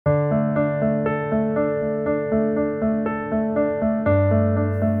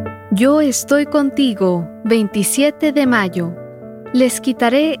Yo estoy contigo, 27 de mayo. Les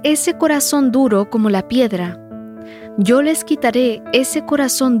quitaré ese corazón duro como la piedra. Yo les quitaré ese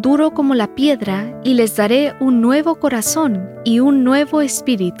corazón duro como la piedra y les daré un nuevo corazón y un nuevo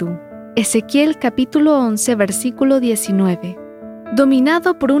espíritu. Ezequiel capítulo 11, versículo 19.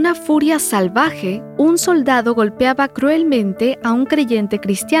 Dominado por una furia salvaje, un soldado golpeaba cruelmente a un creyente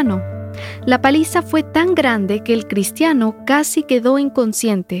cristiano. La paliza fue tan grande que el cristiano casi quedó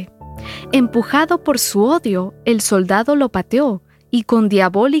inconsciente. Empujado por su odio, el soldado lo pateó y con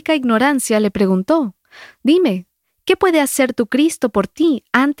diabólica ignorancia le preguntó: «Dime, ¿qué puede hacer tu Cristo por ti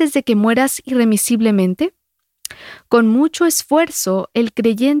antes de que mueras irremisiblemente?» Con mucho esfuerzo, el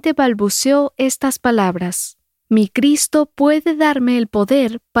creyente balbuceó estas palabras: «Mi Cristo puede darme el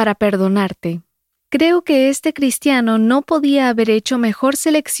poder para perdonarte». Creo que este cristiano no podía haber hecho mejor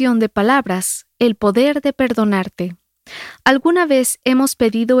selección de palabras: el poder de perdonarte. ¿Alguna vez hemos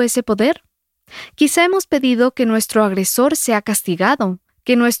pedido ese poder? Quizá hemos pedido que nuestro agresor sea castigado,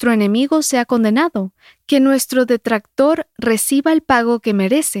 que nuestro enemigo sea condenado, que nuestro detractor reciba el pago que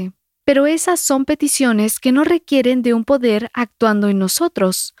merece. Pero esas son peticiones que no requieren de un poder actuando en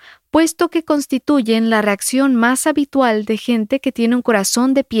nosotros, puesto que constituyen la reacción más habitual de gente que tiene un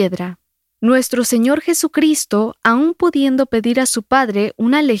corazón de piedra. Nuestro Señor Jesucristo, aun pudiendo pedir a su Padre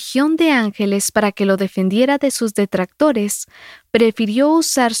una legión de ángeles para que lo defendiera de sus detractores, prefirió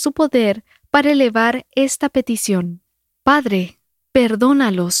usar su poder para elevar esta petición: «Padre,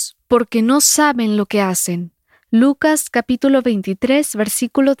 perdónalos, porque no saben lo que hacen». Lucas capítulo 23,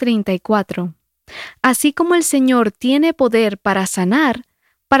 versículo 34. Así como el Señor tiene poder para sanar,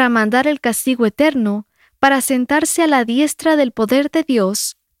 para mandar el castigo eterno, para sentarse a la diestra del poder de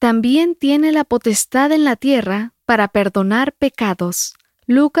Dios, también tiene la potestad en la tierra para perdonar pecados.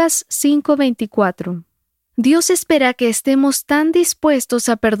 Lucas 5:24. Dios espera que estemos tan dispuestos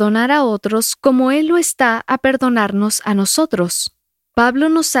a perdonar a otros como Él lo está a perdonarnos a nosotros. Pablo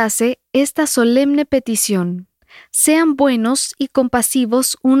nos hace esta solemne petición: «Sean buenos y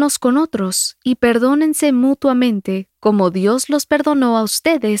compasivos unos con otros, y perdónense mutuamente, como Dios los perdonó a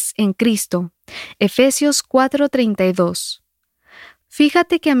ustedes en Cristo». Efesios 4:32.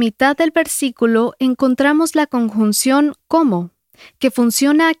 Fíjate que a mitad del versículo encontramos la conjunción como, que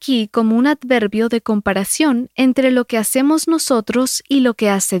funciona aquí como un adverbio de comparación entre lo que hacemos nosotros y lo que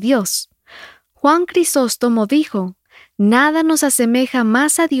hace Dios. Juan Crisóstomo dijo: «Nada nos asemeja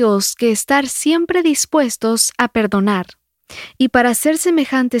más a Dios que estar siempre dispuestos a perdonar». Y para ser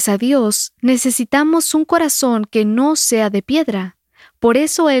semejantes a Dios, necesitamos un corazón que no sea de piedra. Por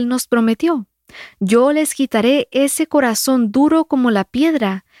eso Él nos prometió: «Yo les quitaré ese corazón duro como la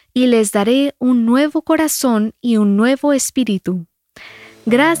piedra y les daré un nuevo corazón y un nuevo espíritu».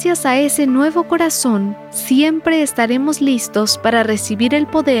 Gracias a ese nuevo corazón, siempre estaremos listos para recibir el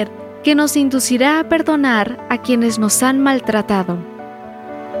poder que nos inducirá a perdonar a quienes nos han maltratado.